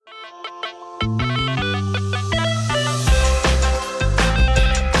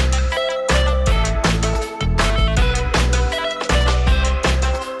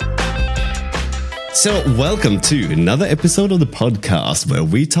So, welcome to another episode of the podcast where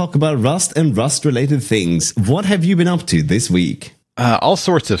we talk about Rust and Rust-related things. What have you been up to this week? All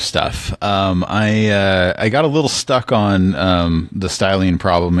sorts of stuff. I got a little stuck on the styling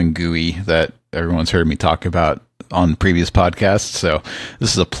problem in GUI that everyone's heard me talk about on previous podcasts. So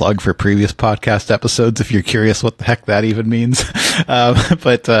this is a plug for previous podcast episodes if you're curious what the heck that even means.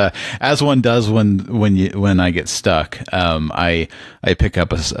 But as one does when I get stuck, I pick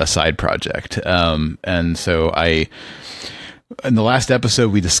up a side project. And so in the last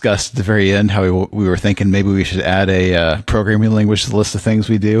episode, we discussed at the very end how we were thinking maybe we should add a programming language to the list of things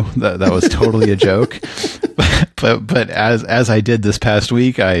we do. That was totally a joke. But as I did this past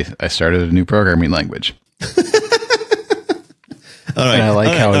week, I started a new programming language. All right. And I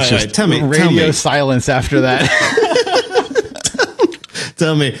like how it's just radio silence after that.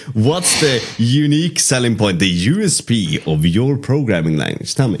 Tell me, what's the unique selling point, the USP of your programming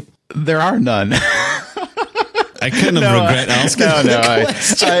language? Tell me. There are none. I kind of regret asking that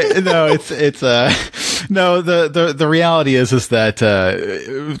question. The reality is that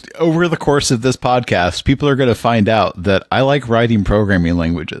over the course of this podcast, people are going to find out that I like writing programming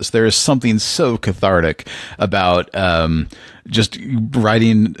languages. There is something so cathartic about just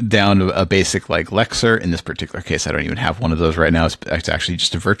writing down a basic like Lexer. In this particular case, I don't even have one of those right now. It's actually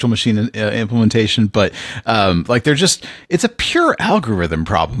just a virtual machine implementation, but it's a pure algorithm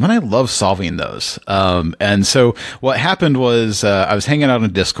problem, and I love solving those. And so what happened was I was hanging out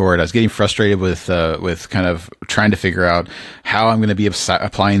on Discord. I was getting frustrated with kind of trying to figure out how I'm going to be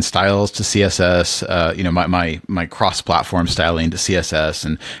applying styles to CSS. My cross-platform styling to CSS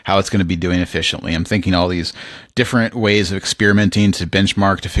and how it's going to be doing efficiently. I'm thinking all these different ways of experimenting to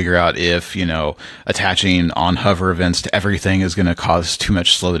benchmark to figure out if, attaching on hover events to everything is going to cause too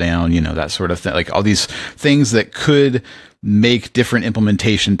much slowdown, that sort of thing. Like all these things that could make different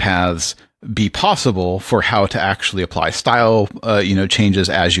implementation paths be possible for how to actually apply style, changes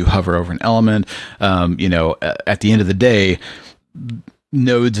as you hover over an element. At the end of the day,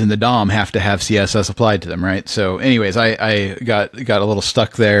 nodes in the DOM have to have CSS applied to them, right? So anyways, I got a little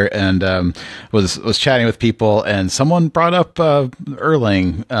stuck there and was chatting with people, and someone brought up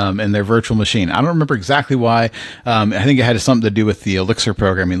Erlang in their virtual machine. I don't remember exactly why. I think it had something to do with the Elixir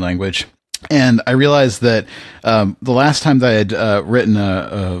programming language. And I realized that the last time that I had written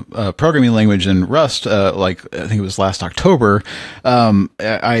a programming language in Rust, I think it was last October,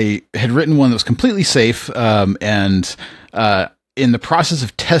 I had written one that was completely safe and in the process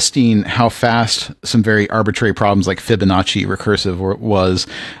of testing how fast some very arbitrary problems like Fibonacci recursive was,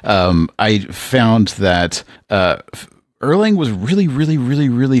 I found that Erlang was really, really, really,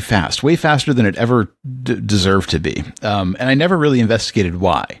 really fast, way faster than it ever deserved to be. And I never really investigated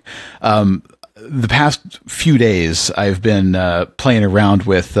why. The past few days, I've been playing around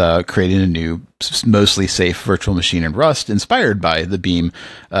with creating a new, mostly safe virtual machine in Rust, inspired by the Beam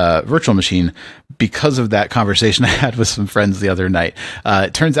virtual machine. Because of that conversation I had with some friends the other night,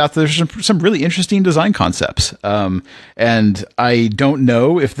 it turns out there's some really interesting design concepts. And I don't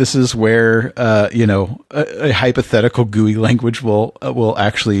know if this is where, a hypothetical GUI language will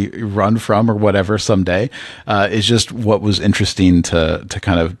actually run from or whatever someday. It's just what was interesting to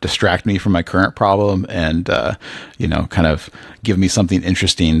kind of distract me from my current problem and, kind of give me something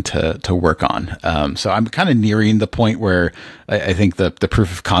interesting to work on. So I'm kind of nearing the point where I think the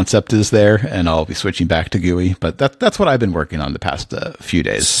proof of concept is there, and I'll be switching back to GUI. But that's what I've been working on the past few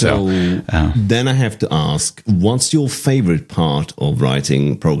days. So then I have to ask, what's your favorite part of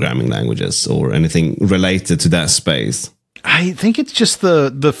writing programming languages or anything related to that space? I think it's just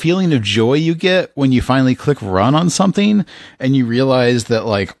the feeling of joy you get when you finally click run on something and you realize that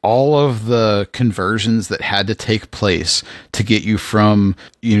like all of the conversions that had to take place to get you from,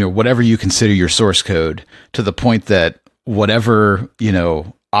 whatever you consider your source code to the point that whatever,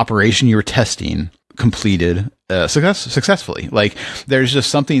 operation you were testing completed successfully. Like there's just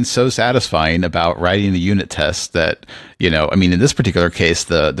something so satisfying about writing a unit test that, in this particular case,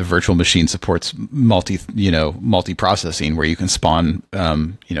 the virtual machine supports multi-processing where you can spawn,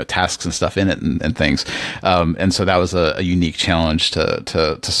 tasks and stuff in it and things. And so that was a unique challenge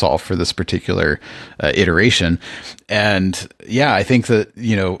to solve for this particular iteration. And yeah, I think that,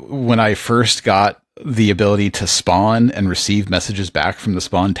 when I first got the ability to spawn and receive messages back from the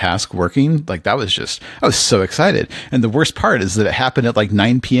spawn task working, like I was so excited. And the worst part is that it happened at like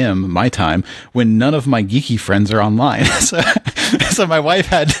 9 p.m. my time when none of my geeky friends are online. So my wife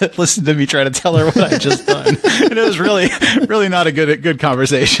had to listen to me try to tell her what I just done. And it was really, really not a good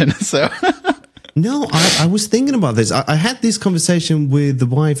conversation. So No, I was thinking about this. I had this conversation with the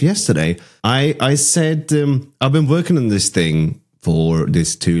wife yesterday. I said, I've been working on this thing for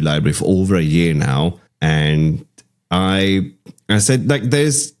this 2 library for over a year now, and I said, like,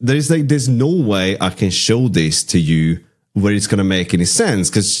 there's no way I can show this to you where it's going to make any sense,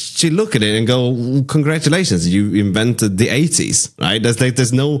 because she look at it and go, well, congratulations, you invented the 80s, right?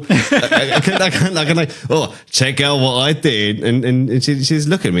 There's no, I can like, oh, check out what I did. And she's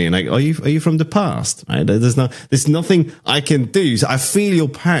looking at me and like, are you from the past? Right? There's nothing I can do. So I feel your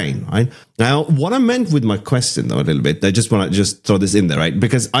pain, right? Now, what I meant with my question though, a little bit, I just want to just throw this in there, right?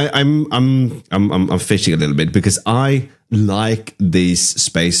 Because I'm fishing a little bit, because I like this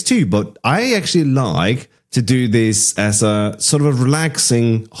space too, but I actually like to do this as a sort of a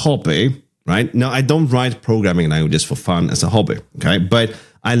relaxing hobby, right? Now, I don't write programming languages for fun as a hobby, okay? But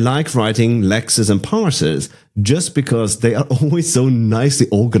I like writing lexes and parsers just because they are always so nicely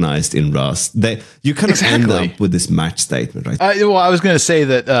organized in Rust that you kind of end up with this match statement, right? Well, I was going to say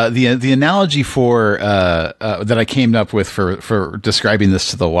that the analogy for that I came up with for describing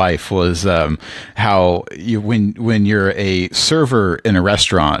this to the wife was how when you're a server in a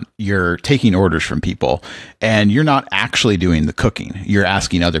restaurant, you're taking orders from people and you're not actually doing the cooking. You're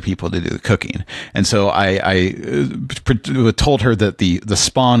asking other people to do the cooking. And so I told her that the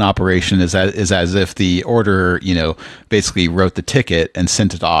spawn operation is as if the order, basically wrote the ticket and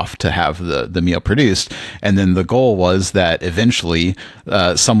sent it off to have the meal produced. And then the goal was that eventually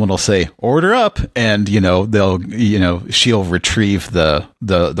someone will say, order up. And, she'll retrieve the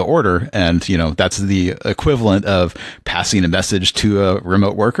order. And, that's the equivalent of passing a message to a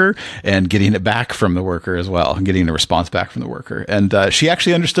remote worker and getting it back from the worker as well, and getting a response back from the worker. And she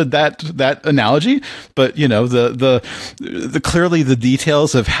actually understood that analogy, but, the clearly the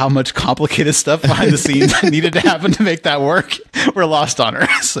details of how much complicated stuff behind the scenes needed to happen to make that work were lost on her.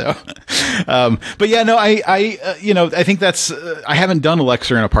 So, but yeah, no, I think that's, I haven't done a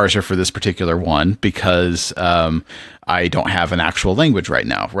lexer and a parser for this particular one because, I don't have an actual language right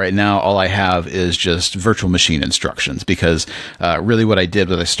now. Right now, all I have is just virtual machine instructions, because really what I did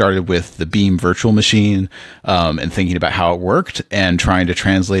was I started with the Beam virtual machine and thinking about how it worked and trying to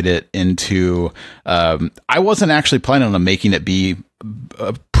translate it into, I wasn't actually planning on making it be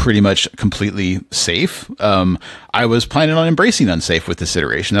pretty much completely safe. I was planning on embracing unsafe with this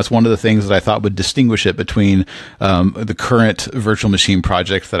iteration. That's one of the things that I thought would distinguish it between the current virtual machine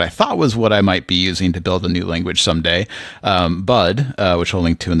project that I thought was what I might be using to build a new language someday, Bud, which I'll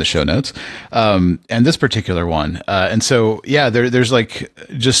link to in the show notes, and this particular one. And so, yeah, there's like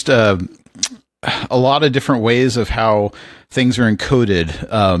just a lot of different ways of how things are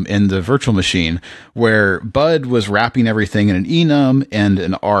encoded in the virtual machine, where Bud was wrapping everything in an enum and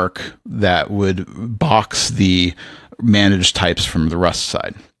an arc that would box the managed types from the Rust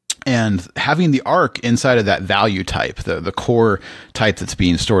side. And having the arc inside of that value type, the core type that's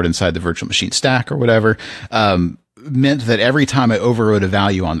being stored inside the virtual machine stack or whatever, meant that every time I overrode a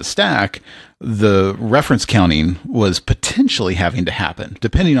value on the stack, the reference counting was potentially having to happen,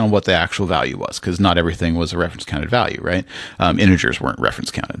 depending on what the actual value was, because not everything was a reference counted value, right? Integers weren't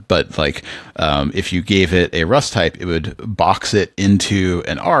reference counted, but like if you gave it a Rust type, it would box it into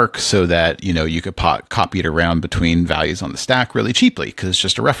an arc so that you could copy it around between values on the stack really cheaply, because it's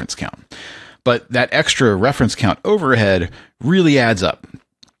just a reference count. But that extra reference count overhead really adds up.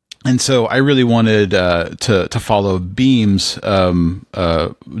 And so I really wanted to follow Beam's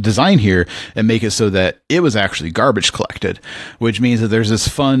design here and make it so that it was actually garbage collected, which means that there's this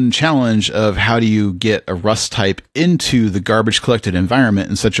fun challenge of how do you get a Rust type into the garbage collected environment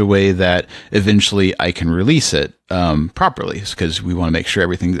in such a way that eventually I can release it properly, because we want to make sure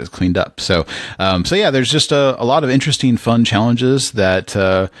everything is cleaned up. So yeah, there's just a lot of interesting, fun challenges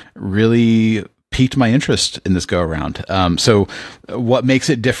that really piqued my interest in this go around. So what makes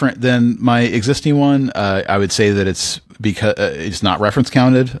it different than my existing one? I would say that it's because it's not reference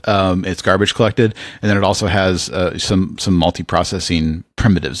counted. It's garbage collected. And then it also has some multi-processing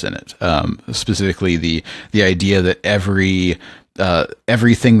primitives in it. Specifically the idea that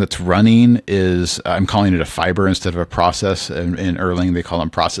everything that's running is, I'm calling it a fiber instead of a process. In Erlang, they call them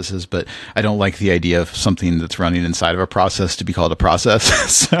processes, but I don't like the idea of something that's running inside of a process to be called a process.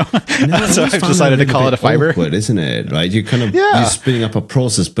 So I've decided to call it a fiber. Awkward, isn't it? Right? You kind of, you're spinning up a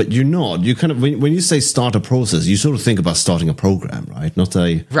process, but you're not. You kind of, when you say start a process, you sort of think about starting a program, right? Not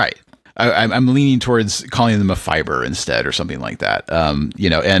a... Right. I'm leaning towards calling them a fiber instead, or something like that. And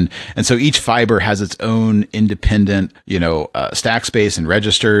so each fiber has its own independent, stack space and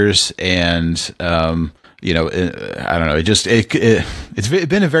registers, and I don't know. It's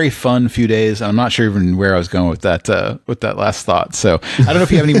been a very fun few days. I'm not sure even where I was going with that last thought. So I don't know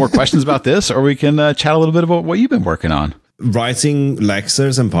if you have any more questions about this, or we can chat a little bit about what you've been working on. writing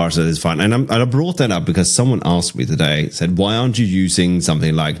lexers and parsers is fun. And I brought that up because someone asked me today, said, why aren't you using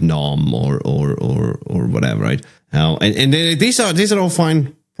something like nom or whatever, right? And these are all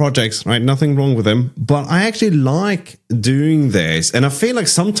fine projects, right? Nothing wrong with them. But I actually like doing this. And I feel like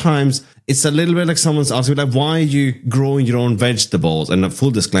sometimes it's a little bit like someone's asking, like, why are you growing your own vegetables? And a full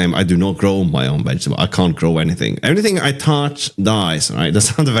disclaimer, I do not grow my own vegetable. I can't grow anything. Everything I touch dies, right? That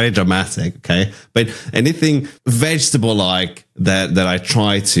sounds very dramatic, okay? But anything vegetable-like that I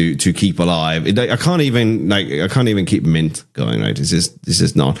try to keep alive, I can't even keep mint going, right? It's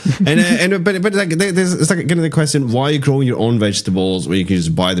just not. But like, it's like getting the question, why are you growing your own vegetables where you can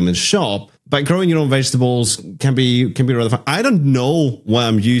just buy them in the shop? But growing your own vegetables can be rather fun. I don't know why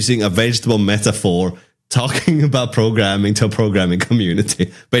I'm using a vegetable metaphor talking about programming to a programming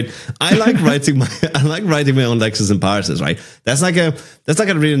community, but I like writing my own lexers and parsers, right? That's like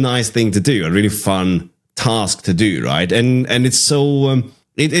a really nice thing to do, a really fun task to do, right? And it's so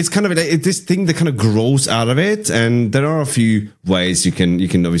it's kind of this thing that kind of grows out of it, and there are a few ways you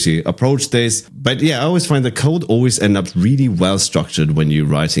can obviously approach this. But yeah, I always find the code always end up really well structured when you're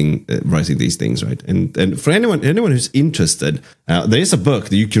writing these things, right? And for anyone who's interested, there is a book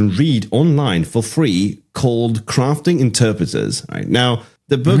that you can read online for free called Crafting Interpreters. Right now,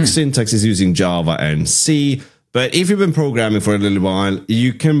 the book syntax is using Java and C. But if you've been programming for a little while,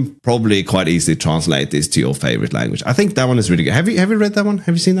 you can probably quite easily translate this to your favorite language. I think that one is really good. Have you read that one?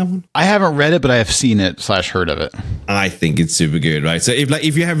 Have you seen that one? I haven't read it, but I have seen it / heard of it. I think it's super good, right? So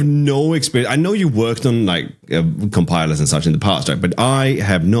if you have no experience, I know you worked on like compilers and such in the past, right? But I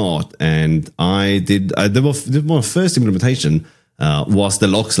have not, and I did. My first implementation was the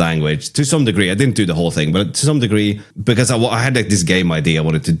LOX language to some degree. I didn't do the whole thing, but to some degree, because I had like this game idea I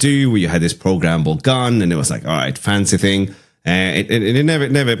wanted to do where you had this programmable gun, and it was like, all right, fancy thing. And it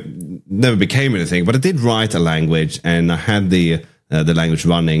never became anything, but I did write a language, and I had the language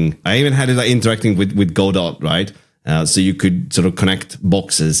running. I even had it like interacting with Godot, right? So you could sort of connect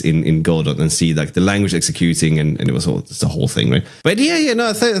boxes in Godot and see like the language executing, and it was the whole thing, right? But no,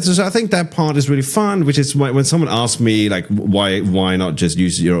 I think that part is really fun, which is when someone asks me like why not just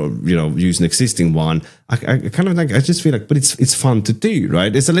use use an existing one, I kind of like, I just feel like, but it's fun to do,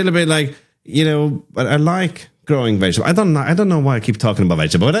 right? It's a little bit like, but I like growing vegetable. I don't know why I keep talking about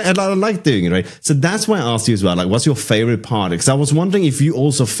vegetable, but I like doing it, right? So that's why I asked you as well, like, what's your favorite part? Because I was wondering if you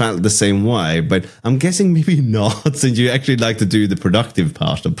also felt the same way, but I'm guessing maybe not, since you actually like to do the productive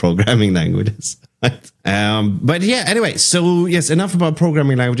part of programming languages. Right? But yeah, anyway, so yes, enough about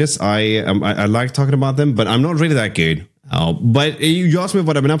programming languages. I like talking about them, but I'm not really that good. But you asked me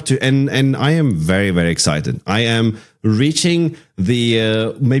what I've been up to, and I am very, very excited. I am reaching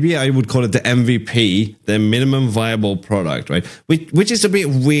the, maybe I would call it the MVP, the minimum viable product, right? Which is a bit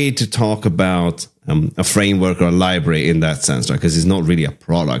weird to talk about a framework or a library in that sense, right? Because it's not really a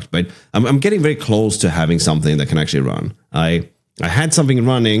product, but I'm getting very close to having something that can actually run. I had something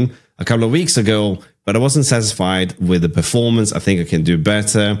running a couple of weeks ago, but I wasn't satisfied with the performance. I think I can do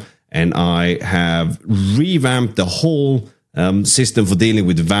better. And I have revamped the whole system for dealing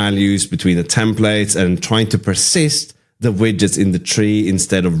with values between the templates and trying to persist the widgets in the tree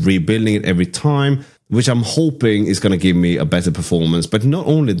instead of rebuilding it every time, which I'm hoping is going to give me a better performance. But not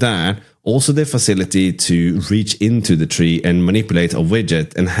only that, also the facility to reach into the tree and manipulate a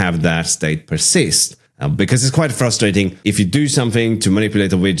widget and have that state persist. Because it's quite frustrating if you do something to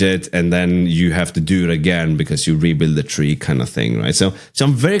manipulate a widget and then you have to do it again because you rebuild the tree kind of thing, right? So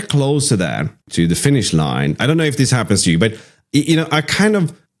I'm very close to that, to the finish line. I don't know if this happens to you, but I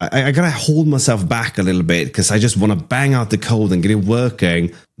gotta hold myself back a little bit because I just want to bang out the code and get it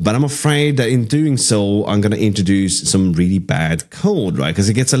working. But I'm afraid that in doing so, I'm going to introduce some really bad code, right? Because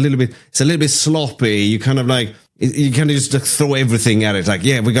it's a little bit sloppy. You kind of just like throw everything at it. Like,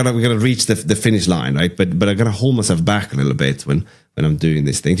 yeah, we gotta reach the finish line, right? But I gotta hold myself back a little bit when I'm doing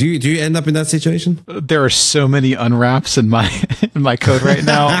this thing. Do you end up in that situation? There are so many unwraps in my code right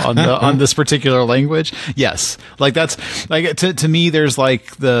now on this particular language. Yes, like that's like to me. There's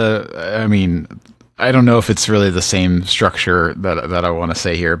like I don't know if it's really the same structure that I want to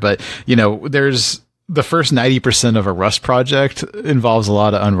say here, but there's. The first 90% of a Rust project involves a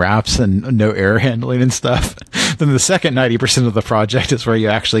lot of unwraps and no error handling and stuff. Then the second 90% of the project is where you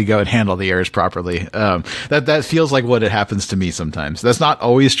actually go and handle the errors properly. That feels like what it happens to me sometimes. That's not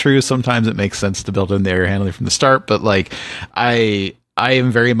always true. Sometimes it makes sense to build in the error handling from the start, but like I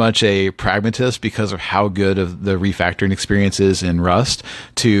am very much a pragmatist because of how good of the refactoring experience is in Rust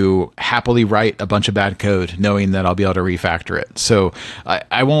to happily write a bunch of bad code knowing that I'll be able to refactor it. So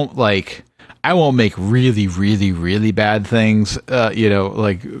I won't I won't make really, really, really bad things,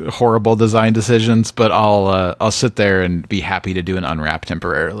 like horrible design decisions, but I'll sit there and be happy to do an unwrap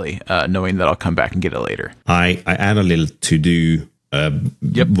temporarily, knowing that I'll come back and get it later. I add a little to do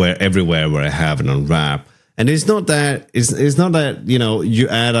everywhere where I have an unwrap, and it's not that you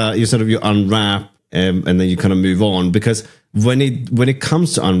unwrap and then you kind of move on, because when it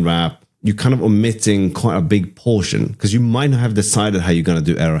comes to unwrap, you're kind of omitting quite a big portion, because you might not have decided how you're going to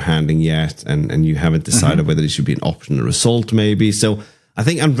do error handling yet, and you haven't decided whether it should be an option or result maybe. So I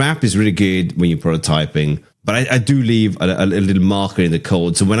think unwrap is really good when you're prototyping, but I do leave a little marker in the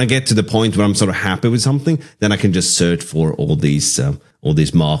code. So when I get to the point where I'm sort of happy with something, then I can just search for all these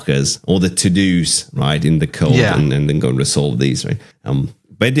markers, all the to-dos, right, in the code, and then go and resolve these, right?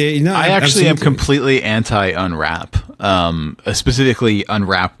 But I actually am completely anti-unwrap. Specifically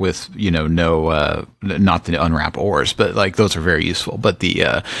unwrap with not the unwrap ors, but like those are very useful. But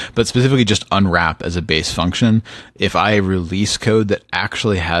but specifically just unwrap as a base function. If I release code that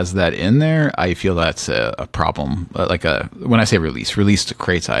actually has that in there, I feel that's a problem. When I say release to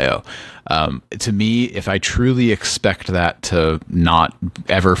creates IO. To me, if I truly expect that to not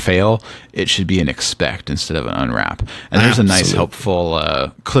ever fail, it should be an expect instead of an unwrap. And there's a nice helpful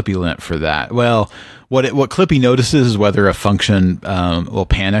Clippy lint for that. Well, what Clippy notices is whether a function will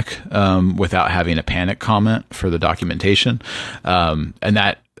panic without having a panic comment for the documentation, and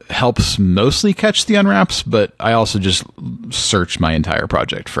that helps mostly catch the unwraps, but I also just search my entire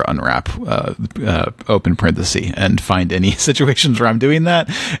project for unwrap, open parenthesis, and find any situations where I'm doing that,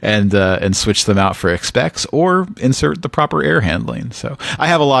 and switch them out for expects or insert the proper error handling. So I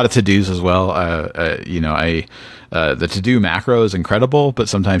have a lot of to-dos as well. The to-do macro is incredible, but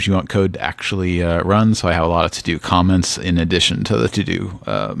sometimes you want code to actually run. So I have a lot of to-do comments in addition to the to-do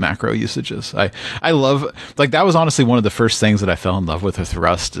macro usages. I love, that was honestly one of the first things that I fell in love with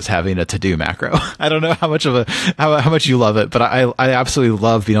Rust, is having a to-do macro. I don't know how much you love it, but I absolutely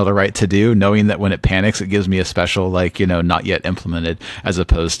love being able to write to-do, knowing that when it panics, it gives me a special, not yet implemented, as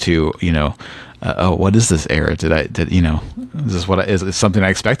opposed to, what is this error? Is this something I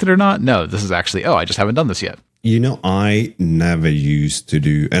expected or not? No, this is actually, I just haven't done this yet. I never used to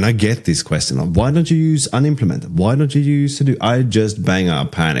do, and I get this question of, why don't you use unimplemented? Why don't you use to do? I just bang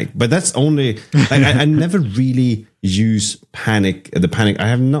out panic. But that's only, I never really use panic. I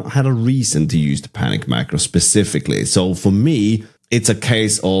have not had a reason to use the panic macro specifically. So for me, it's a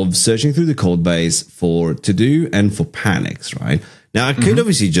case of searching through the code base for to do and for panics, right? Now, I could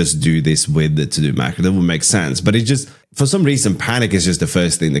obviously just do this with the to-do macro. That would make sense. But it just, for some reason, panic is just the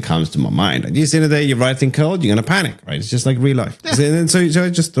first thing that comes to my mind. At the end of the day, you're writing code, you're going to panic, right? It's just like real life. Yeah. So I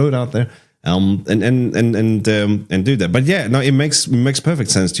just throw it out there and do that. But yeah, no, it makes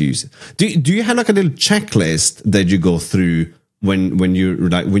perfect sense to use it. Do you have like a little checklist that you go through when you're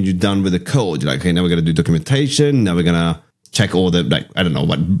done with the code? You're like, okay, now we're going to do documentation. Now we're going to check all the, I don't know,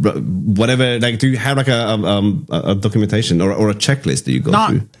 whatever, do you have like a documentation or a checklist that you go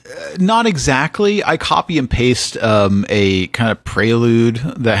through? Not exactly. I copy and paste a kind of prelude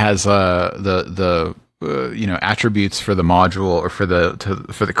that has the attributes for the module or for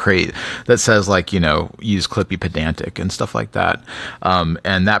the crate that says use Clippy pedantic and stuff like that.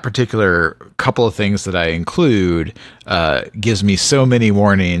 And that particular couple of things that I include gives me so many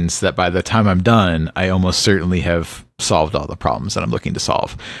warnings that by the time I'm done, I almost certainly have solved all the problems that I'm looking to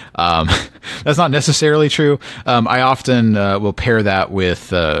solve. That's not necessarily true. I often will pair that with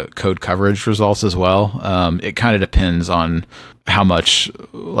code coverage results as well. It kind of depends on how much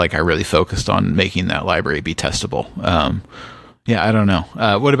I really focused on making that library be testable. I don't know.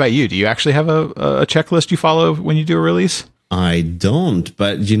 What about you? Do you actually have a checklist you follow when you do a release? I don't,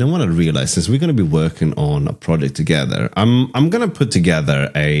 but you know what I realized is we're going to be working on a project together. I'm going to put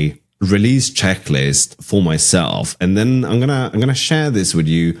together a release checklist for myself, and then I'm gonna share this with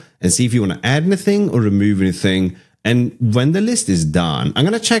you and see if you want to add anything or remove anything. And when the list is done, I'm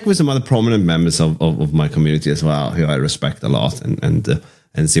gonna check with some other prominent members of my community as well, who I respect a lot,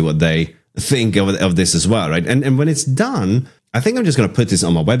 and see what they think of this as well, right? And when it's done, I think I'm just going to put this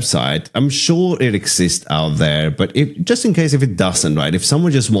on my website. I'm sure it exists out there, but just in case if it doesn't, right? If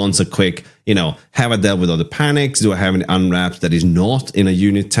someone just wants a quick, have I dealt with all the panics? Do I have any unwraps that is not in a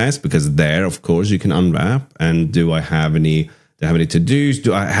unit test? Because there, of course, you can unwrap. And do I have any to-dos?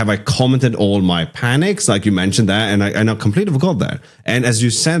 Have I commented all my panics? Like you mentioned that, and I completely forgot that. And as you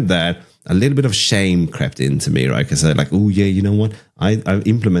said that, a little bit of shame crept into me, right? Because I like, oh yeah, you know what? I've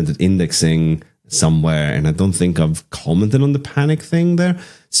implemented indexing somewhere, and I don't think I've commented on the panic thing there.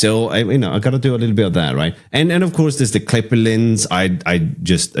 So I got to do a little bit of that, right? And of course, there's the Clippy lins. I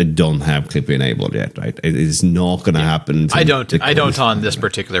don't have Clippy enabled yet, right? It is not going to happen. I don't on this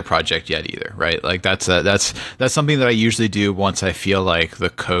particular project yet either, right? Like that's something that I usually do once I feel like the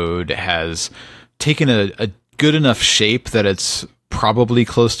code has taken a good enough shape that it's probably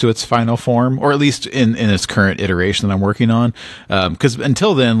close to its final form, or at least in its current iteration that I'm working on. Because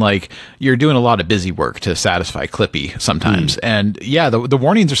until then, like, you're doing a lot of busy work to satisfy Clippy sometimes. And yeah, the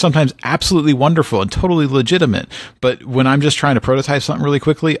warnings are sometimes absolutely wonderful and totally legitimate. But when I'm just trying to prototype something really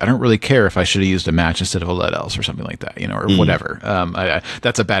quickly, I don't really care if I should have used a match instead of a let else or something like that, or whatever.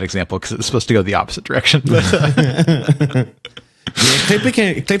 That's a bad example because it's supposed to go the opposite direction. Yeah, Clippy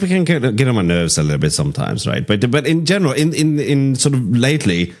can get on my nerves a little bit sometimes, right? But in general, in sort of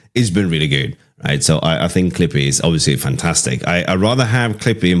lately, it's been really good, right? So I think Clippy is obviously fantastic. I'd rather have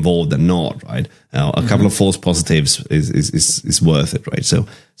Clippy involved than not, right? A couple of false positives is worth it, right? So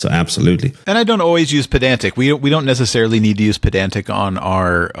absolutely. And I don't always use Pedantic. We don't necessarily need to use Pedantic on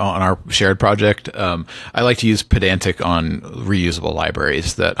our shared project. I like to use Pedantic on reusable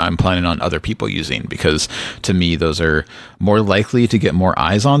libraries that I'm planning on other people using, because to me those are more likely to get more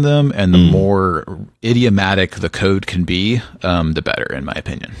eyes on them, and the more idiomatic the code can be, the better, in my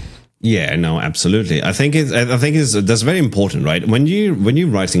opinion. Yeah, no, absolutely. I think that's very important, right? When you're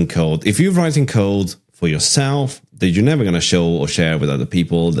writing code, if you're writing code for yourself that you're never going to show or share with other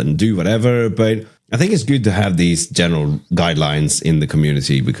people, then do whatever. But I think it's good to have these general guidelines in the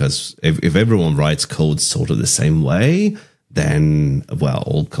community, because if everyone writes code sort of the same way, then, well,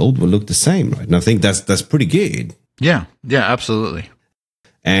 all code will look the same, right? And I think that's pretty good. Yeah, absolutely.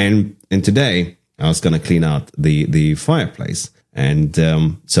 And today I was going to clean out the fireplace. And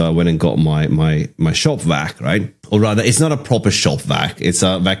so I went and got my shop vac, right? Or rather, it's not a proper shop vac. It's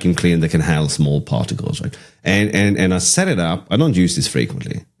a vacuum cleaner that can handle small particles, right? And I set it up. I don't use this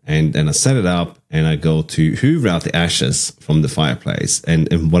frequently. And I set it up, and I go to hoover out the ashes from the fireplace.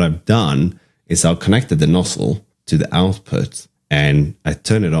 And what I've done is I've connected the nozzle to the output, and I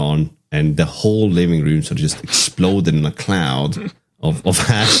turn it on, and the whole living room sort of just exploded in a cloud of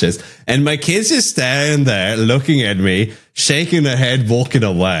ashes. And my kids just standing there looking at me, shaking their head, walking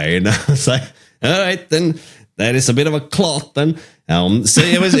away. And I was like, all right, then that is a bit of a clot then. So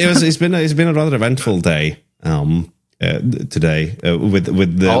it's been a rather eventful day today with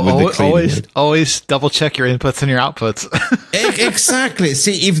the cleaning. Always double check your inputs and your outputs. Exactly.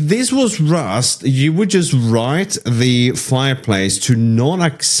 See, if this was Rust, you would just write the fireplace to not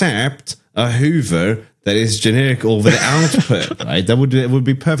accept a Hoover that is generic over the output, right? It would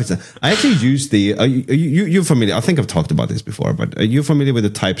be perfect. I actually use you're familiar. I think I've talked about this before, but are you familiar with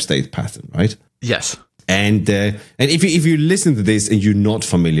the type state pattern, right? Yes. And if you listen to this and you're not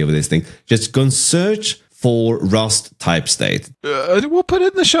familiar with this thing, just go and search for Rust type state. We'll put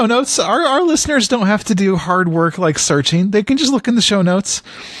it in the show notes. Our listeners don't have to do hard work like searching. They can just look in the show notes.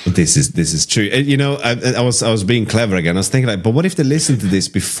 This is true. I was being clever again. I was thinking like, but what if they listened to this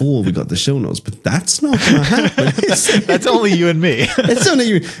before we got the show notes? But that's not going to happen. That's only you and me. It's only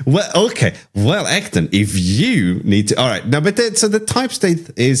you. Well, okay. Well, Acton, if you need to, all right. Now, but so the type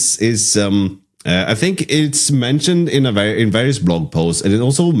state is I think it's mentioned in various blog posts, and it's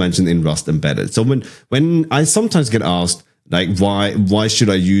also mentioned in Rust Embedded. So when I sometimes get asked, like, why should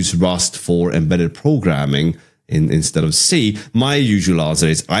I use Rust for embedded programming instead of C, my usual answer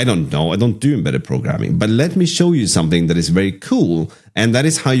is, I don't know. I don't do embedded programming. But let me show you something that is very cool, and that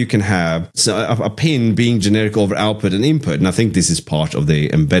is how you can have a pin being generic over output and input. And I think this is part of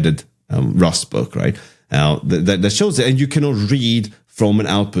the embedded Rust book, right? That shows it, and you cannot read from an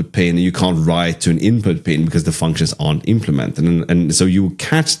output pin, and you can't write to an input pin because the functions aren't implemented. And so you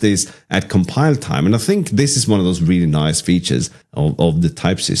catch this at compile time. And I think this is one of those really nice features of the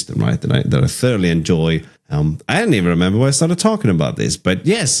type system, right? That I thoroughly enjoy. I didn't even remember why I started talking about this, but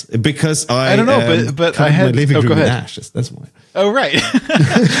yes, because I don't know, but I had my living room go ahead. with ashes. That's why. Oh, right.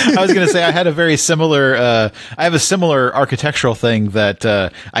 I was going to say I had a very similar, I have a similar architectural thing that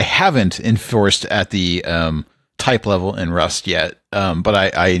I haven't enforced at the type level in Rust yet. But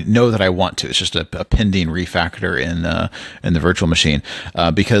I know that I want to. It's just a pending refactor in the virtual machine,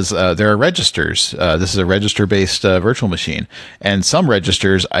 because there are registers. This is a register-based virtual machine, and some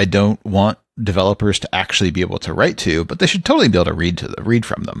registers I don't want developers to actually be able to write to, but they should totally be able to read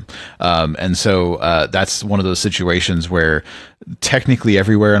from them. And so that's one of those situations where technically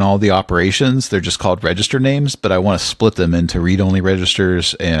everywhere in all the operations they're just called register names, but I want to split them into read-only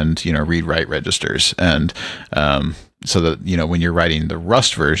registers and read-write registers, and so that, when you're writing the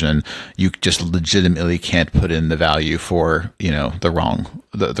Rust version, you just legitimately can't put in the value for,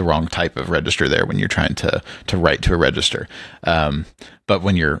 the wrong type of register there when you're trying to write to a register. But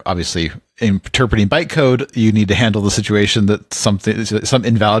when you're obviously interpreting bytecode, you need to handle the situation that some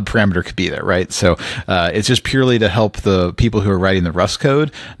invalid parameter could be there, right? So it's just purely to help the people who are writing the Rust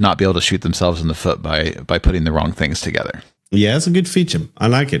code not be able to shoot themselves in the foot by putting the wrong things together. Yeah, it's a good feature. I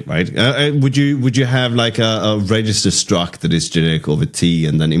like it, right? Would you have like a register struct that is generic over T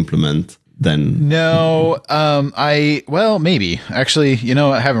and then implement then? No, well, maybe. Actually,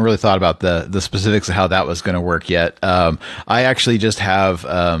 I haven't really thought about the specifics of how that was going to work yet. I actually just have,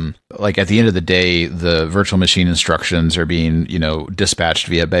 like at the end of the day, the virtual machine instructions are being, dispatched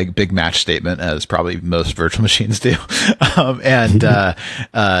via big match statement, as probably most virtual machines do. And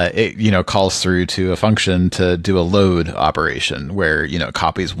it, calls through to a function to do a load operation where, it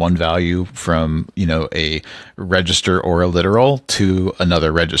copies one value from, a register or a literal to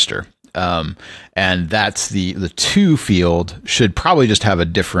another register. And that's the to field should probably just have a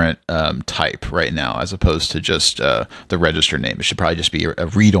different type right now, as opposed to just the register name. It should probably just be a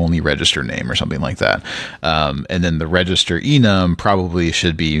read-only register name or something like that. And then the register enum probably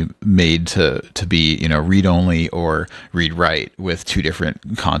should be made to be, read-only or read-write with two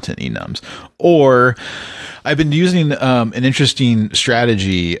different content enums. Or I've been using an interesting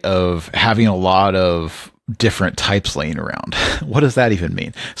strategy of having a lot of different types laying around. What does that even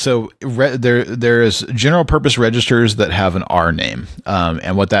mean? So there's general purpose registers that have an R name.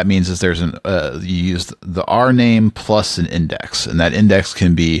 And what that means is there's you use the R name plus an index, and that index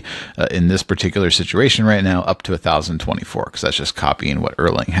can be in this particular situation right now up to 1024, because that's just copying what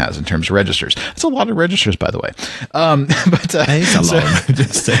Erlang has in terms of registers. It's a lot of registers, by the way. But it's a lot of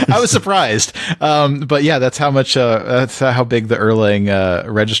registers. I was surprised. But yeah, that's how much that's how big the Erlang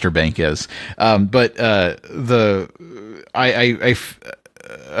register bank is.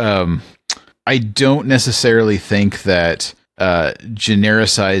 I don't necessarily think that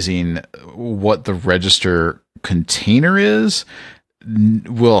genericizing what the register container is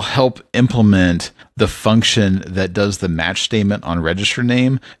will help implement the function that does the match statement on register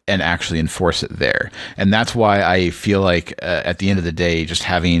name and actually enforce it there. And that's why I feel like at the end of the day, just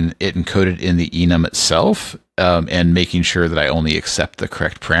having it encoded in the enum itself and making sure that I only accept the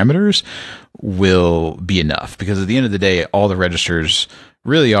correct parameters will be enough. Because at the end of the day, all the registers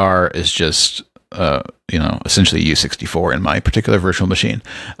really are is just essentially U64 in my particular virtual machine.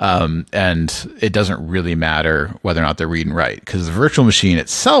 And it doesn't really matter whether or not they're read and write, because the virtual machine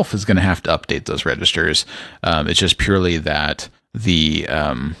itself is going to have to update those registers. It's just purely that the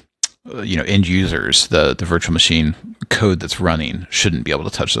end users, the virtual machine code that's running shouldn't be able to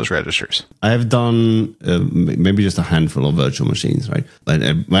touch those registers. I have done maybe just a handful of virtual machines, right? But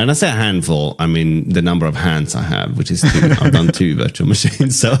when I say a handful, I mean the number of hands I have, which is 2. I've done 2 virtual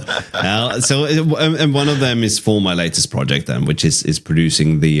machines. So and one of them is for my latest project, then, which is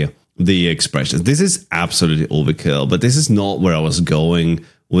producing the expressions. This is absolutely overkill, but this is not where I was going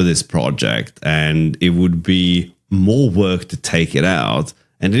with this project, and it would be more work to take it out.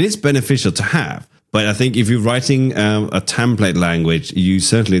 And it is beneficial to have. But I think if you're writing a template language, you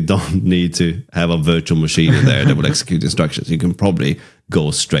certainly don't need to have a virtual machine in there that will execute instructions. You can probably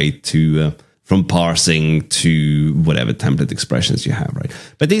go straight to from parsing to whatever template expressions you have, right?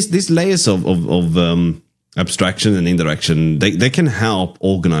 But these layers of abstraction and indirection, they can help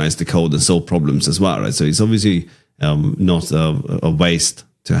organize the code and solve problems as well, right? So it's obviously not a waste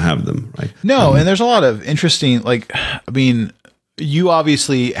to have them, right? No, and there's a lot of interesting, you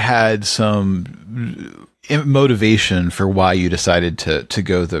obviously had some motivation for why you decided to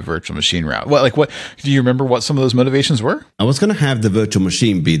go the virtual machine route. What do you remember what some of those motivations were? I was going to have the virtual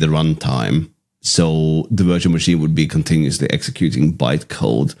machine be the runtime, so the virtual machine would be continuously executing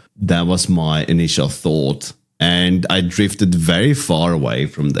bytecode. That was my initial thought, and I drifted very far away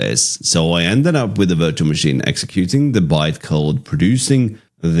from this. So I ended up with the virtual machine executing the bytecode, producing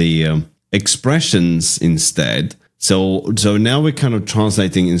the expressions instead. So now we're kind of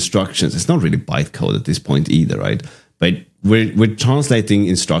translating instructions. It's not really bytecode at this point either, right? But we're translating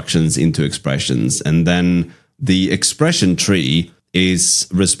instructions into expressions, and then the expression tree is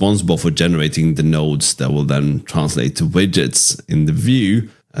responsible for generating the nodes that will then translate to widgets in the view.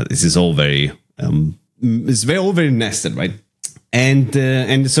 This is all very all very nested, right?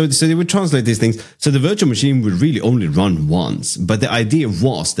 And so they would translate these things. So the virtual machine would really only run once, but the idea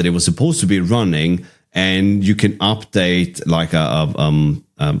was that it was supposed to be running. And you can update like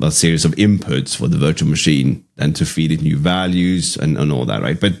a series of inputs for the virtual machine and to feed it new values and all that,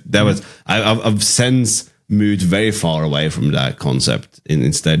 right? But that was I've since moved very far away from that concept. And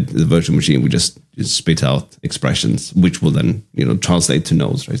instead, the virtual machine would just spit out expressions, which will then, translate to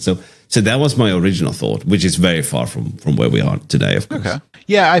nodes, right? So that was my original thought, which is very far from where we are today, of course. Okay.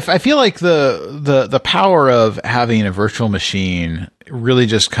 Yeah, I feel like the power of having a virtual machine really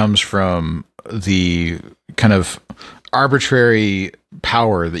just comes from the kind of arbitrary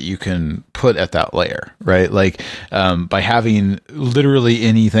power that you can put at that layer, right? Like by having literally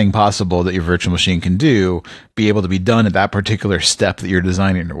anything possible that your virtual machine can do be able to be done at that particular step that you're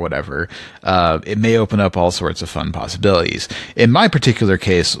designing or whatever, it may open up all sorts of fun possibilities. In my particular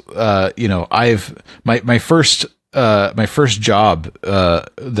case, my first job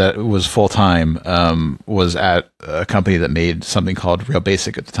that was full time was at a company that made something called Real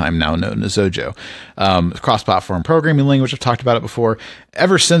Basic at the time, now known as Zojo. Cross-platform programming language. I've talked about it before.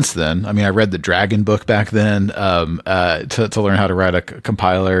 Ever since then, I read the Dragon book back then to learn how to write a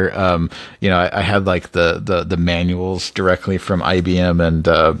compiler. I had like the manuals directly from IBM and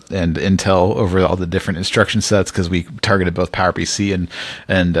Intel over all the different instruction sets because we targeted both PowerPC and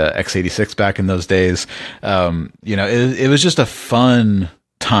x86 back in those days. It was just a fun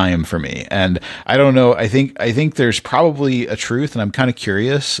time for me. And I don't know, I think there's probably a truth, and I'm kind of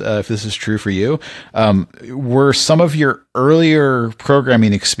curious if this is true for you. Were some of your earlier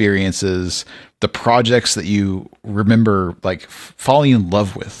programming experiences the projects that you remember like falling in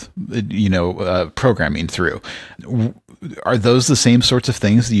love with, programming through? Are those the same sorts of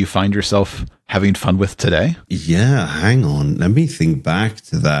things that you find yourself having fun with today? Yeah, hang on. Let me think back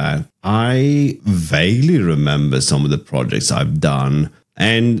to that. I vaguely remember some of the projects I've done,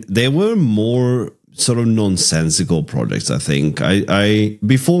 and they were more sort of nonsensical projects, I think. I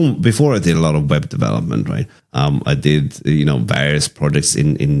before I did a lot of web development, right? I did, various projects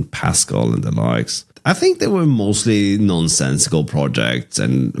in Pascal and the likes. I think they were mostly nonsensical projects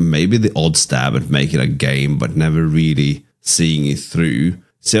and maybe the odd stab at making a game, but never really seeing it through.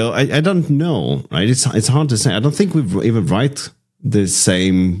 So I don't know, right? It's hard to say. I don't think we even write the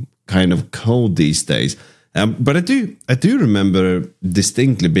same kind of code these days. But I do remember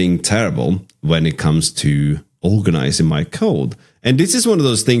distinctly being terrible when it comes to organizing my code. And this is one of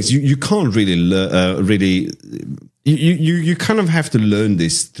those things you can't really you kind of have to learn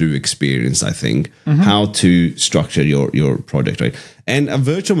this through experience, I think, how to structure your project, right? And a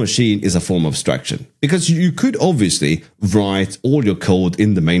virtual machine is a form of abstraction because you could obviously write all your code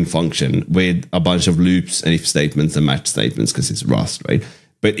in the main function with a bunch of loops and if statements and match statements because it's Rust, right?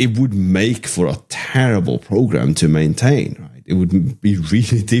 But it would make for a terrible program to maintain, right? It would be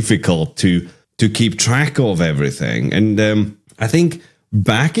really difficult to keep track of everything. And I think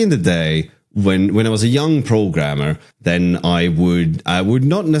back in the day, when I was a young programmer, then I would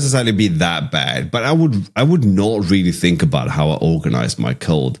not necessarily be that bad, but I would not really think about how I organized my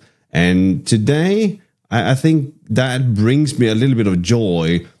code. And today, I think that brings me a little bit of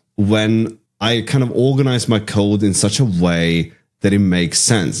joy when I kind of organize my code in such a way that it makes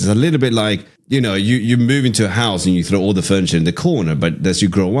sense. It's a little bit like, you move into a house and you throw all the furniture in the corner, but as you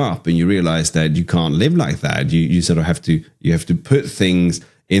grow up and you realize that you can't live like that, you sort of have to put things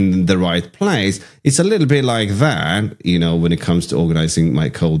in the right place. It's a little bit like that, when it comes to organizing my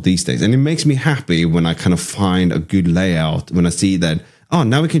code these days. And it makes me happy when I kind of find a good layout, when I see that, oh,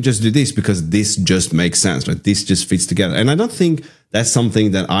 now we can just do this because this just makes sense, right? This just fits together. And I don't think that's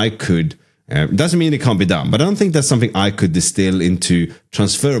something that I could, doesn't mean it can't be done, but I don't think that's something I could distill into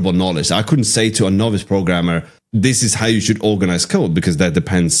transferable knowledge. I couldn't say to a novice programmer, this is how you should organize code, because that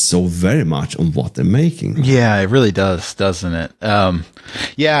depends so very much on what they're making. Yeah, it really does, doesn't it? And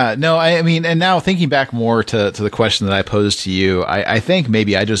now thinking back more to the question that I posed to you, I think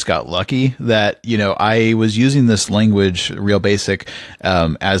maybe I just got lucky that, I was using this language, Real Basic,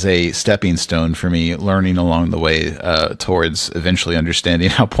 as a stepping stone for me, learning along the way towards eventually understanding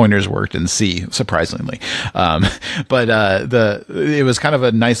how pointers worked in C, surprisingly. But it was kind of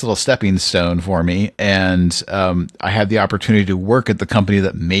a nice little stepping stone for me. And I had the opportunity to work at the company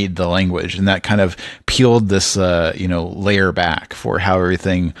that made the language, and that kind of peeled this, layer back for how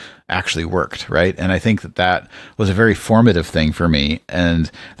everything actually worked, right? And I think that was a very formative thing for me,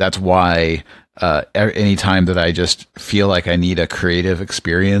 and that's why any time that I just feel like I need a creative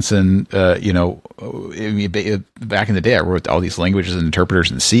experience, and back in the day, I wrote all these languages and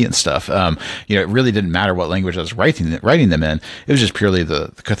interpreters in C and stuff. It really didn't matter what language I was writing them in. It was just purely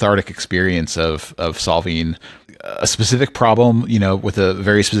the cathartic experience of solving a specific problem, with a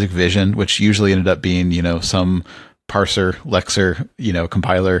very specific vision, which usually ended up being, some parser, lexer,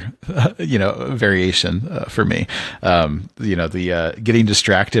 compiler, variation for me. The getting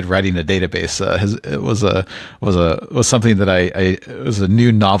distracted writing a database was something that it was a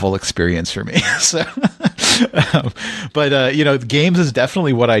new novel experience for me. So But games is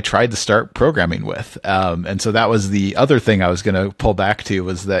definitely what I tried to start programming with. And so that was the other thing I was going to pull back to,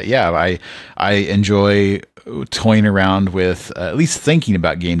 was that, I enjoy toying around with at least thinking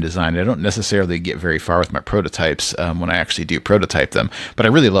about game design. I don't necessarily get very far with my prototypes when I actually do prototype them, but I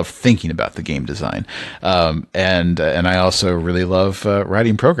really love thinking about the game design. And I also really love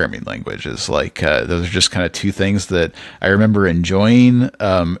writing programming languages. Like those are just kind of two things that I remember enjoying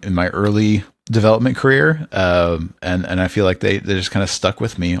in my early development career, and I feel like they just kind of stuck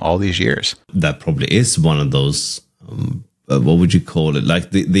with me all these years. That probably is one of those. What would you call it?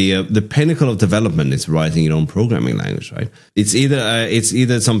 Like the pinnacle of development is writing your own programming language, right? It's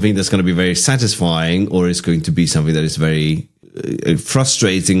either something that's going to be very satisfying, or it's going to be something that is very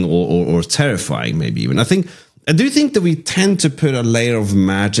frustrating or terrifying, maybe even. I do think that we tend to put a layer of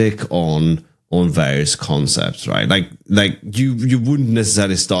magic on various concepts, right? Like you wouldn't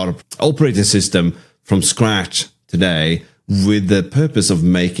necessarily start an operating system from scratch today with the purpose of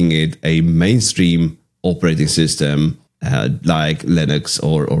making it a mainstream operating system like Linux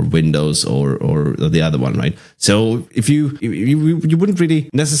or Windows or the other one, right? So if you wouldn't really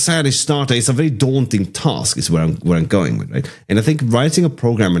necessarily start it's a very daunting task, is where I'm going with, right? And I think writing a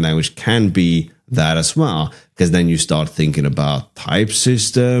programming language can be that as well, because then you start thinking about type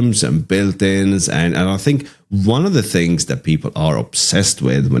systems and built-ins, and I think one of the things that people are obsessed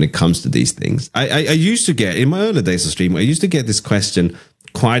with when it comes to these things, I used to get in my early days of stream, I used to get this question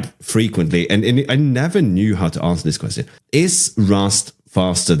quite frequently, and I never knew how to answer this question. Is Rust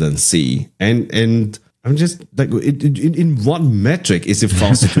faster than C? And I'm just like, in what metric is it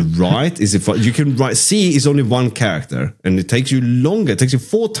faster to write? Is it you can write C is only one character, and it takes you longer. It takes you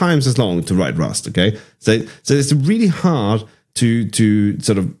 4 times as long to write Rust. Okay, so it's really hard to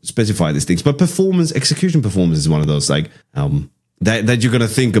sort of specify these things. But execution performance is one of those like that you're going to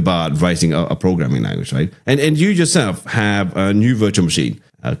think about writing a programming language, right? And you yourself have a new virtual machine.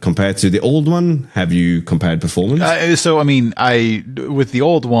 Compared to the old one, have you compared performance? So, I mean, with the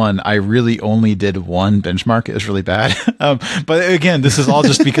old one, I really only did one benchmark. It was really bad. But again, this is all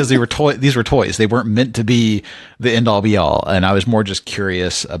just because these were toys. They weren't meant to be the end all be all. And I was more just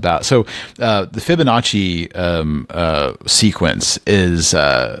curious about, the Fibonacci, sequence is,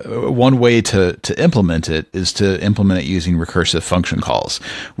 one way to implement it is to implement it using recursive function calls,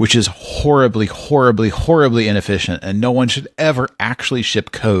 which is horribly, horribly, horribly inefficient. And no one should ever actually ship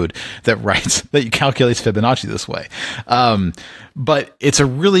code that calculates Fibonacci this way. But it's a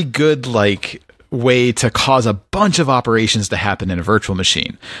really good way to cause a bunch of operations to happen in a virtual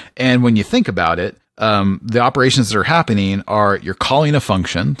machine. And when you think about it, the operations that are happening are you're calling a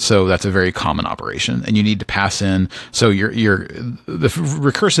function. So that's a very common operation, and you need to pass in. So the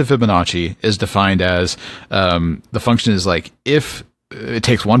recursive Fibonacci is defined as, the function is like, if it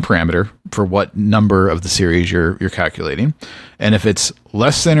takes one parameter for what number of the series you're calculating. And if it's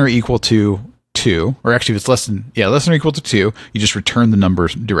less than or equal to 2, or actually if it's less than or equal to 2, you just return the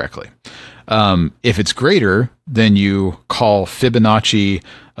numbers directly. If it's greater, then you call Fibonacci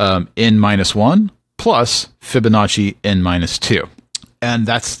n-1 plus Fibonacci n-2. And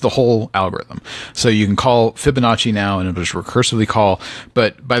that's the whole algorithm. So you can call Fibonacci now and it'll just recursively call.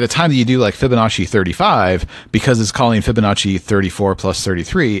 But by the time that you do like Fibonacci 35, because it's calling Fibonacci 34 plus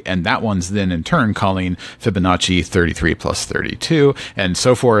 33, and that one's then in turn calling Fibonacci 33 plus 32, and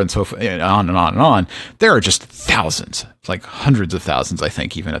so forth and so forth, and on and on and on, there are just thousands, like hundreds of thousands, I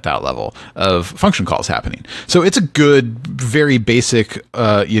think, even at that level, of function calls happening. So it's a good, very basic,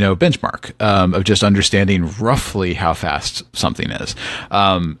 benchmark of just understanding roughly how fast something is.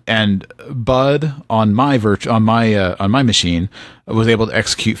 And Bud on my machine was able to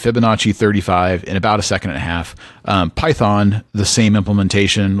execute Fibonacci 35 in about 1.5 seconds. Python, the same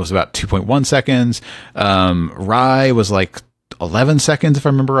implementation, was about 2.1 seconds. Rye was like 11 seconds, if I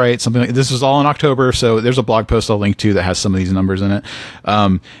remember right. Something like this was all in October. So there's a blog post I'll link to that has some of these numbers in it.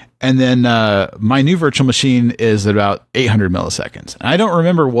 And then my new virtual machine is at about 800 milliseconds. And I don't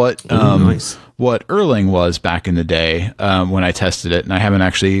remember what Erlang was back in the day when I tested it, and I haven't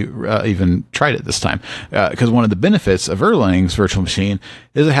actually even tried it this time. Because one of the benefits of Erlang's virtual machine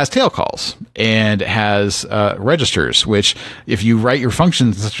is it has tail calls and it has registers, which if you write your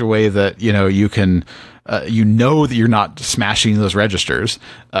functions in such a way that you can that you're not smashing those registers,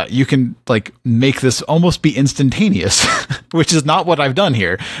 you can like make this almost be instantaneous, which is not what I've done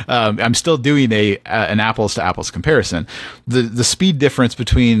here. I'm still doing an apples to apples comparison. The speed difference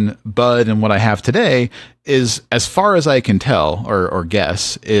between Bud and what I have today is, as far as I can tell or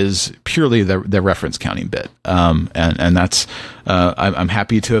guess, is purely the reference counting bit. And that's, I'm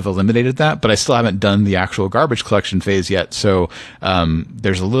happy to have eliminated that, but I still haven't done the actual garbage collection phase yet. So,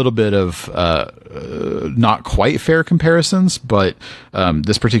 there's a little bit of, not quite fair comparisons, but,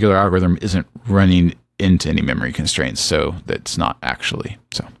 this particular algorithm isn't running into any memory constraints. So that's not actually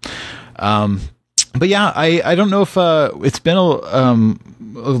so. But yeah, I don't know if it's been a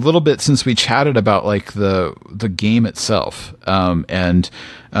little bit since we chatted about like the game itself, and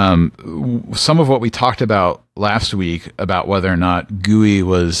some of what we talked about last week about whether or not GUI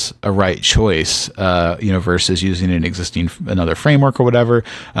was a right choice, versus using another framework or whatever.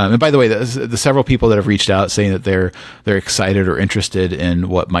 And by the way, the several people that have reached out saying that they're excited or interested in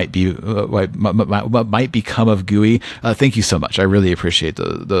what might might become of GUI. Thank you so much. I really appreciate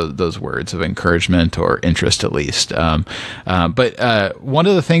those words of encouragement or interest, at least. But one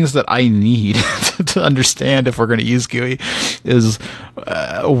of the things that I need to understand if we're going to use GUI is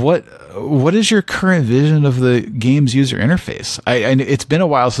what is your current vision of the game's user interface? I it's been a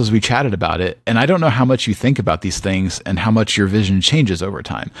while since we chatted about it, and I don't know how much you think about these things and how much your vision changes over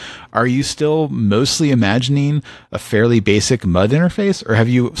time. Are you still mostly imagining a fairly basic MUD interface, or have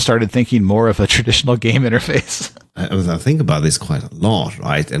you started thinking more of a traditional game interface? I think about this quite a lot,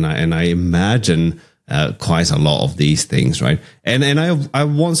 right? And I imagine quite a lot of these things, right? And I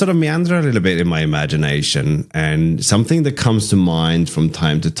want sort of meander a little bit in my imagination, and something that comes to mind from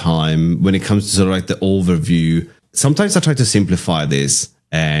time to time when it comes to sort of like the overview. Sometimes I try to simplify this,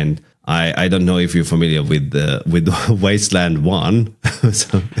 and I don't know if you're familiar with Wasteland 1.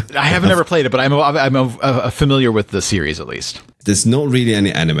 So, I haven't ever played it, but I'm familiar with the series at least. There's not really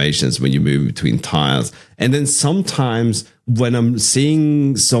any animations when you move between tiles. And then sometimes when I'm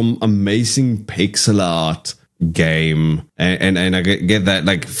seeing some amazing pixel art game and I get that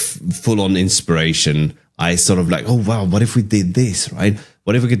like full on inspiration, I sort of like, oh, wow, what if we did this, right?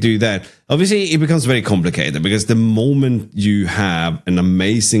 What if we could do that? Obviously, it becomes very complicated because the moment you have an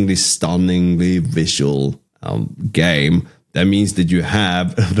amazingly, stunningly visual game, that means that you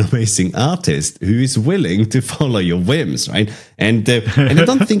have an amazing artist who is willing to follow your whims, right? And I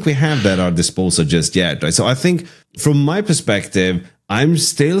don't think we have that at our disposal just yet, right? So I think from my perspective, I'm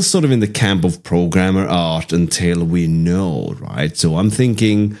still sort of in the camp of programmer art until we know, right? So I'm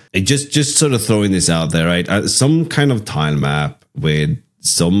thinking, just sort of throwing this out there, right? Some kind of tile map with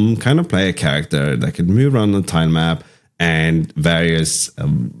some kind of player character that can move around the tile map, and various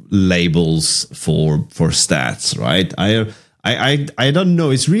labels for stats, right? I don't know.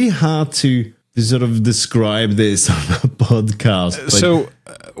 It's really hard to sort of describe this on a podcast. So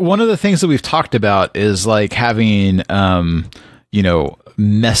one of the things that we've talked about is like having,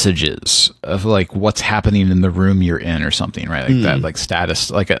 messages of like what's happening in the room you're in or something, right? Like that, like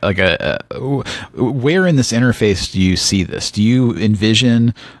status, like a where in this interface do you see this? Do you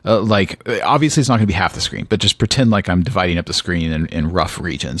envision like, obviously it's not going to be half the screen, but just pretend like I'm dividing up the screen in rough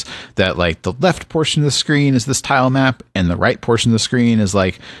regions, that like the left portion of the screen is this tile map and the right portion of the screen is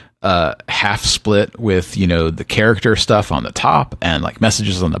like half split with, the character stuff on the top and like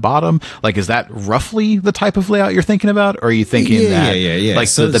messages on the bottom. Like, is that roughly the type of layout you're thinking about? Or are you thinking like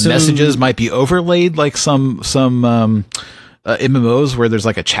the messages might be overlaid like some MMOs where there's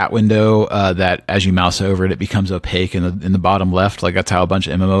like a chat window that as you mouse over it, it becomes opaque in the bottom left. Like that's how a bunch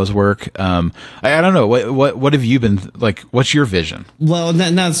of MMOs work. I don't know. What have you been like? What's your vision? Well,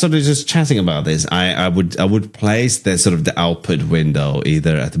 now sort of just chatting about this, I would place the sort of the output window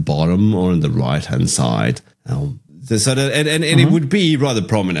either at the bottom or on the right hand side. The sort of and it would be rather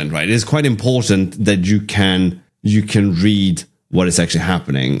prominent, right? It's quite important that you can read what is actually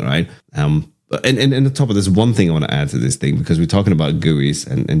happening, right? And on the top of this, one thing I want to add to this thing, because we're talking about GUIs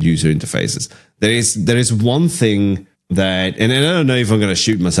and user interfaces. There is one thing that, and I don't know if I'm going to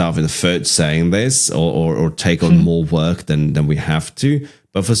shoot myself in the foot saying this or take on more work than we have to,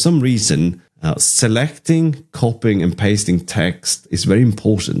 but for some reason, selecting, copying, and pasting text is very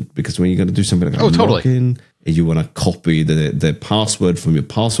important, because when you're going to do something like login, you want to copy the password from your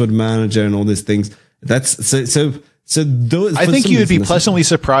password manager and all these things. That's so those, I think you would be pleasantly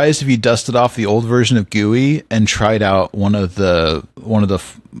surprised if you dusted off the old version of GUI and tried out one of the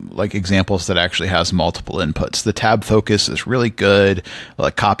like examples that actually has multiple inputs. The tab focus is really good.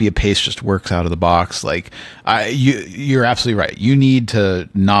 Like copy and paste just works out of the box. Like you're absolutely right. You need to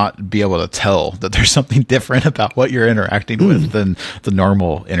not be able to tell that there's something different about what you're interacting with than the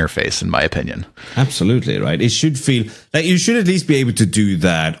normal interface, in my opinion. Absolutely right. It should feel like you should at least be able to do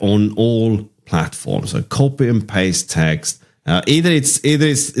that on all platforms. So copy and paste text Either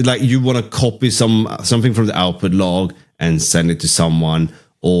it's like you want to copy something from the output log and send it to someone,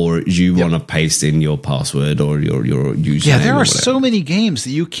 or you want to paste in your password or your username. Yeah, there are so many games that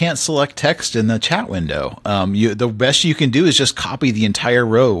you can't select text in the chat window. The best you can do is just copy the entire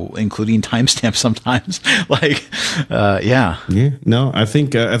row, including timestamps sometimes. Yeah. No, I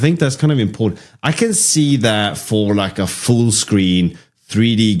think that's kind of important. I can see that for like a full screen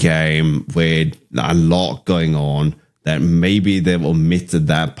 3D game with a lot going on, that maybe they've omitted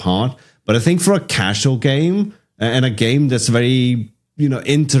that part. But I think for a casual game and a game that's very,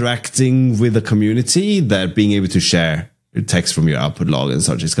 interacting with the community, that being able to share text from your output log and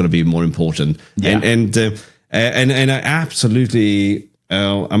such is going to be more important. Yeah. And I absolutely,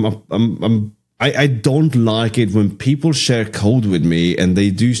 I don't like it when people share code with me and they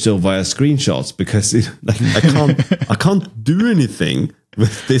do so via screenshots, because I can't do anything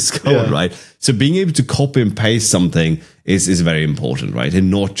with this code, right? So being able to copy and paste something is very important, right? And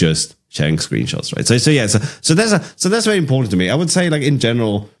not just sharing screenshots, right? So that's very important to me. I would say, like, in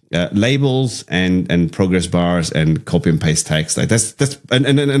general, labels and progress bars and copy and paste text, like that's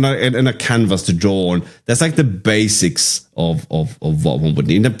and a canvas to draw on. That's like the basics of what one would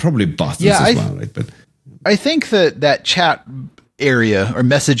need. And probably buttons as well, right? But I think that chat area or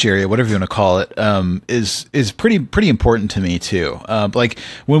message area, whatever you want to call it, is pretty important to me too. Like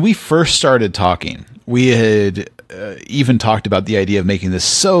when we first started talking, we had even talked about the idea of making this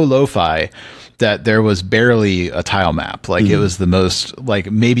so lo-fi that there was barely a tile map. Like it was the most, like,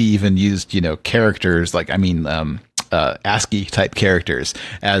 maybe even used, characters, like, ASCII type characters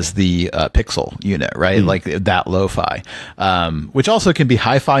as the pixel unit, right? Like that lo-fi, which also can be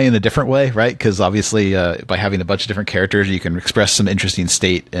hi-fi in a different way, right? Because obviously by having a bunch of different characters, you can express some interesting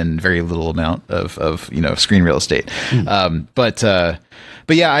state in very little amount of screen real estate.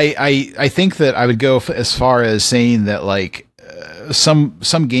 But yeah, I think that I would go as far as saying that, like, some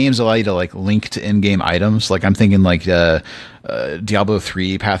games allow you to, like, link to in-game items. Like I'm thinking like Diablo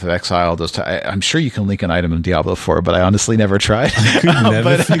 3, Path of Exile. I'm sure you can link an item in Diablo 4, but I honestly never tried. I could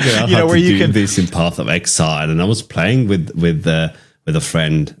never figure out how to do this in Path of Exile. And I was playing with a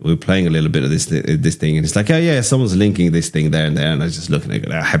friend. We were playing a little bit of this thing, and it's like, oh yeah, someone's linking this thing there and there, and I was just looking at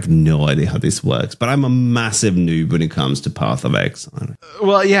it. I have no idea how this works, but I'm a massive noob when it comes to Path of Exile.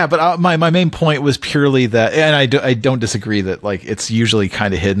 Well, yeah, but my main point was purely that, and I don't disagree that, like, it's usually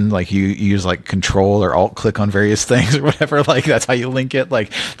kind of hidden. Like you use like Control or Alt click on various things or whatever. Like that's how you link it.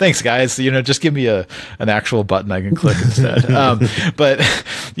 Like, thanks guys, just give me an actual button I can click instead. But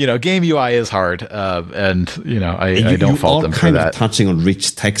game UI is hard, and I don't fault them for that. Touching on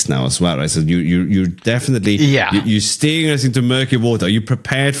rich text now as well, right? So you definitely you're steering us into murky water. Are you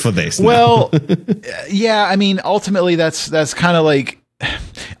prepared for this now? Well, yeah. Ultimately, that's kind of like,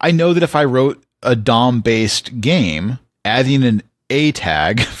 I know that if I wrote a DOM based game, adding an A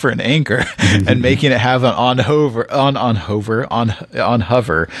tag for an anchor and making it have an on hover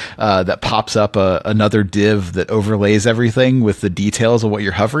that pops up another div that overlays everything with the details of what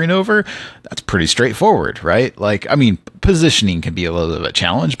you're hovering over, that's pretty straightforward, right? Like, positioning can be a little bit of a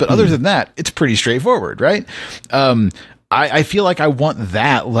challenge, but other than that, it's pretty straightforward, right? I feel like I want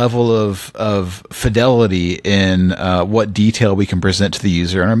that level of fidelity in what detail we can present to the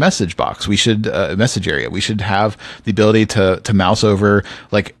user in our message box. We should message area. We should have the ability to mouse over,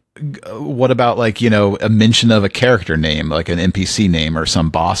 like, what about, like, a mention of a character name, like an NPC name or some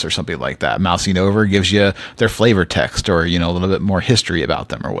boss or something like that. Mousing over gives you their flavor text or, a little bit more history about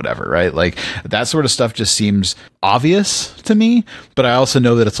them or whatever, right? Like that sort of stuff just seems obvious to me, but I also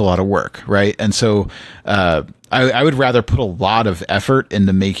know that it's a lot of work, right? And so, I would rather put a lot of effort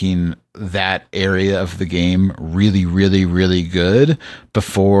into making that area of the game really, really, really good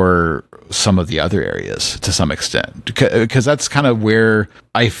before some of the other areas to some extent, because that's kind of where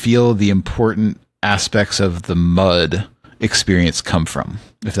I feel the important aspects of the MUD experience come from,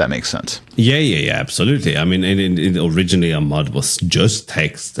 if that makes sense. Yeah, absolutely. Originally a MUD was just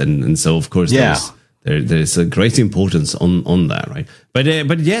text, and so of course there's a great importance on that, right?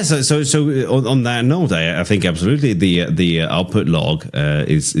 But yes, so on that note, I think absolutely the output log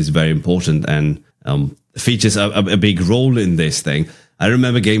is very important and features a big role in this thing. I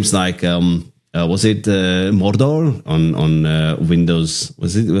remember games like was it Mordor on Windows?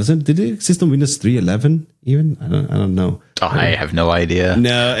 Was it? Did it exist on Windows 3.11 even? I don't know. Oh, I have no idea.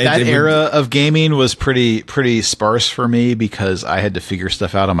 No, that era of gaming was pretty sparse for me because I had to figure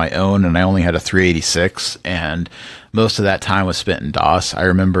stuff out on my own, and I only had a 386, and most of that time was spent in DOS. I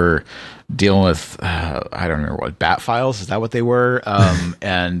remember dealing with I don't remember what, bat files, is that what they were,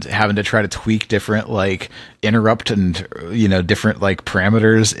 and having to try to tweak different like interrupt and different like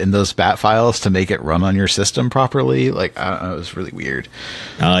parameters in those bat files to make it run on your system properly. Like I don't know, it was really weird.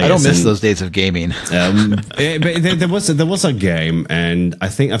 I don't miss those days of gaming. But there was a game, and I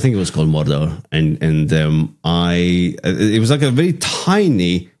think it was called Mordor, and it was like a very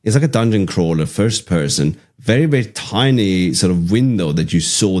tiny, it's like a dungeon crawler, first person, very, very tiny sort of window that you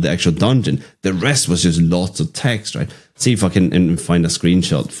saw the actual dungeon. The rest was just lots of text, right? See if I can find a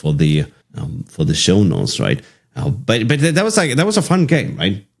screenshot for the show notes, right? But that was a fun game,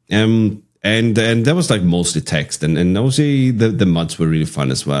 right? And that was like mostly text, and obviously the mods were really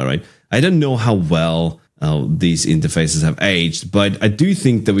fun as well, right? I don't know how well these interfaces have aged, but I do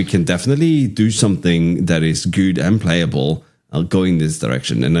think that we can definitely do something that is good and playable going this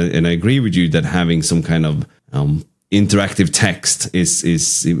direction. And I agree with you that having some kind of interactive text is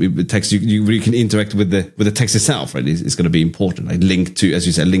text you can interact with the text itself, right? It's going to be important. Like link to, as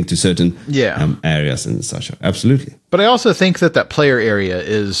you said, link to certain areas and such. Absolutely. But I also think that player area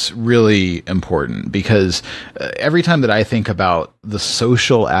is really important because every time that I think about the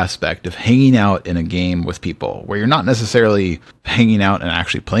social aspect of hanging out in a game with people where you're not necessarily hanging out and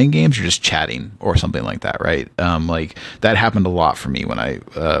actually playing games, you're just chatting or something like that, right? Like that happened a lot for me when I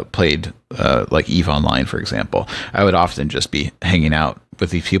played like EVE Online, for example. I would often just be hanging out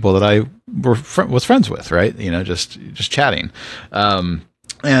with these people that I was friends with, right? Just chatting.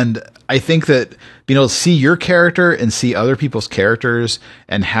 And I think that being able to see your character and see other people's characters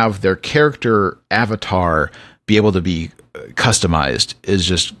and have their character avatar be able to be customized is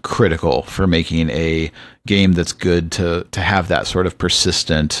just critical for making a game that's good to have that sort of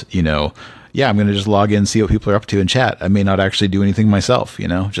persistent, I'm going to just log in, see what people are up to and chat. I may not actually do anything myself,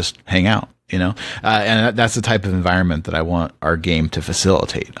 just hang out. And that's the type of environment that I want our game to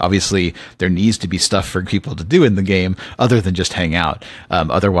facilitate. Obviously, there needs to be stuff for people to do in the game other than just hang out.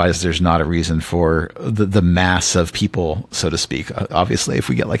 Otherwise, there's not a reason for the mass of people, so to speak. Obviously, if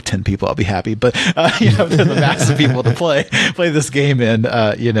we get like 10 people, I'll be happy. But the mass of people to play this game in,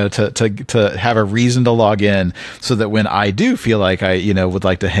 to have a reason to log in, so that when I do feel like I would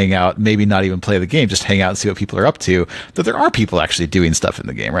like to hang out, maybe not even play the game, just hang out and see what people are up to. That there are people actually doing stuff in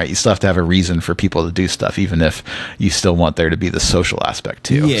the game, right? You still have to have a reason for people to do stuff, even if you still want there to be the social aspect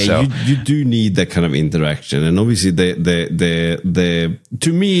too. Yeah, so you do need that kind of interaction, and obviously the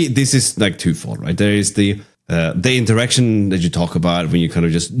to me this is like twofold, right? There is the interaction that you talk about when you kind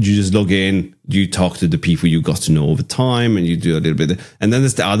of just log in, you talk to the people you got to know over time, and you do a little bit. And then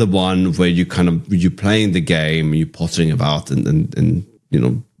there's the other one where you're playing the game, you're pottering about and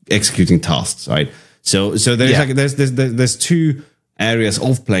executing tasks, right? So there's there's two areas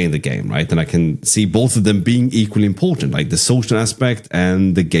of playing the game, right? And I can see both of them being equally important, like the social aspect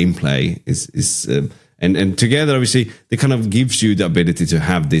and the gameplay is and together, obviously, they kind of gives you the ability to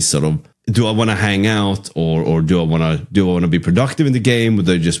have this sort of, do I want to hang out or do I want to be productive in the game, or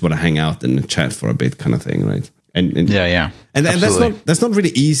do I just want to hang out and chat for a bit kind of thing, right? And that's not really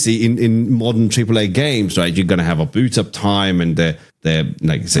easy in modern AAA games, right? You're gonna have a boot up time, and the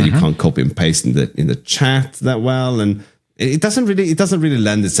like I said, you can't copy and paste in the chat that well, and it doesn't really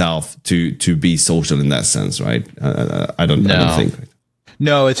lend itself to be social in that sense, right? I don't think. Right?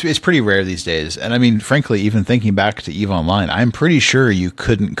 No, it's pretty rare these days. And I mean, frankly, even thinking back to EVE Online, I'm pretty sure you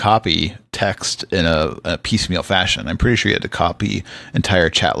couldn't copy text in a piecemeal fashion. I'm pretty sure you had to copy entire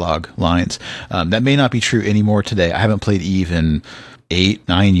chat log lines. That may not be true anymore today. I haven't played EVE in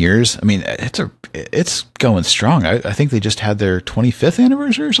 8-9 years. I mean, it's going strong. I think they just had their 25th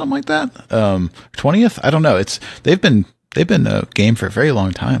anniversary or something like that. 20th? I don't know. They've been a game for a very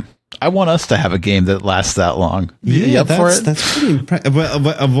long time. I want us to have a game that lasts that long. Yeah, that's pretty impressive.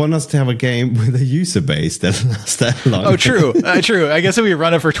 I want us to have a game with a user base that lasts that long. Oh, true. True. I guess if we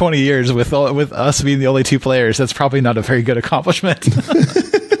run it for 20 years with us being the only two players, that's probably not a very good accomplishment.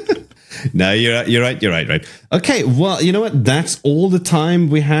 No, you're right. Okay, well, you know what? That's all the time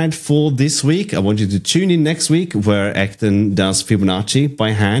we had for this week. I want you to tune in next week where Acton does Fibonacci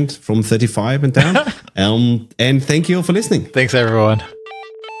by hand from 35 and down. And thank you all for listening. Thanks, everyone.